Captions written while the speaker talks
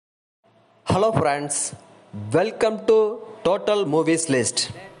Hello friends, welcome to Total Movies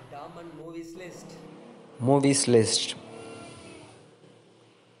List. Matt Damon Movies list. Movies List.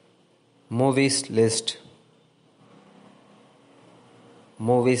 Movies List.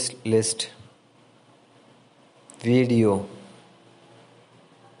 Movies List. Video.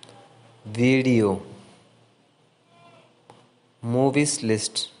 Video. Movies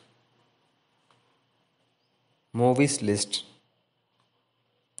List. Movies List.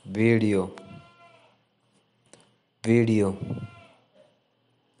 Video. Video.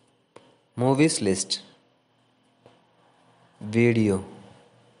 Movies List. Video.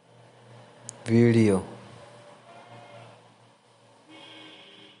 Video.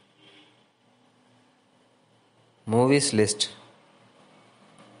 Movies List.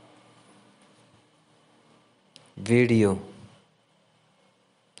 Video.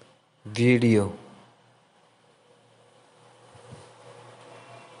 Video.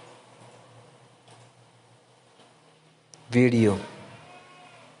 Video.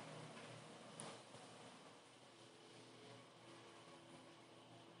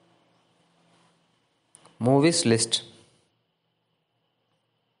 Movies List.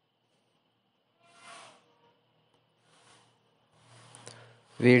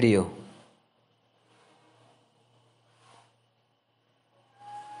 Video.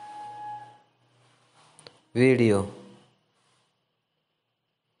 Video.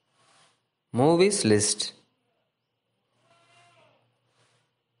 Movies List.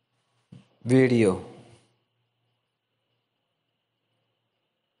 Video.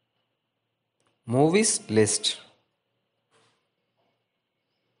 Movies List.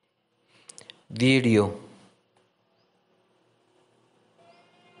 Video.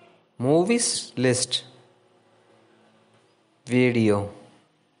 Movies List. Video.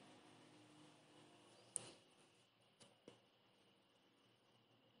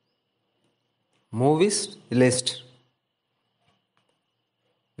 Movies List.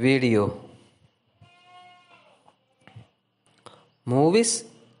 Video. Movies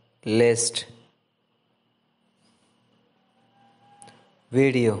List.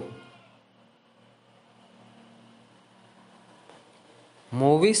 Video.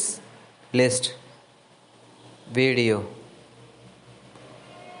 Movies List. Video.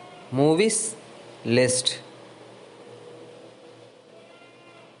 Movies List.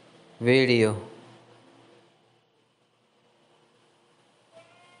 Video.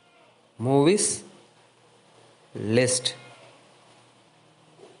 Movies List.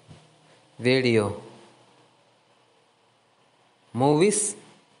 Video. Movies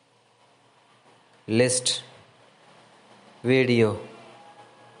List. Video.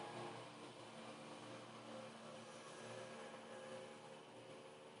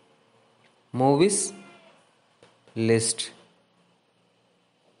 Movies List.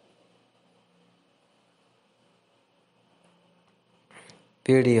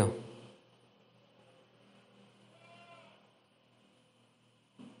 Video.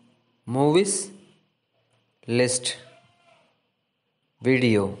 Movies List.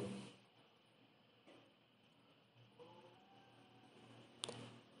 Video.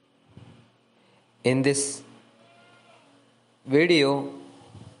 In this video,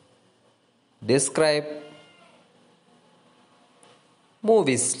 describe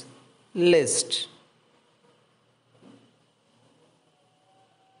movies list.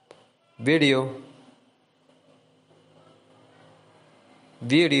 Video.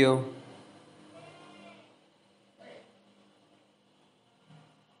 Video.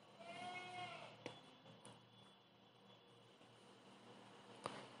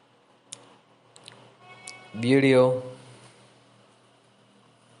 Video.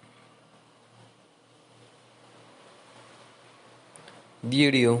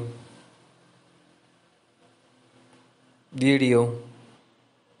 Video. Video.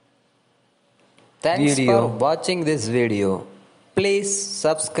 Thanks for watching this video. Please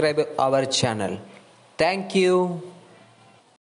subscribe our channel. Thank you.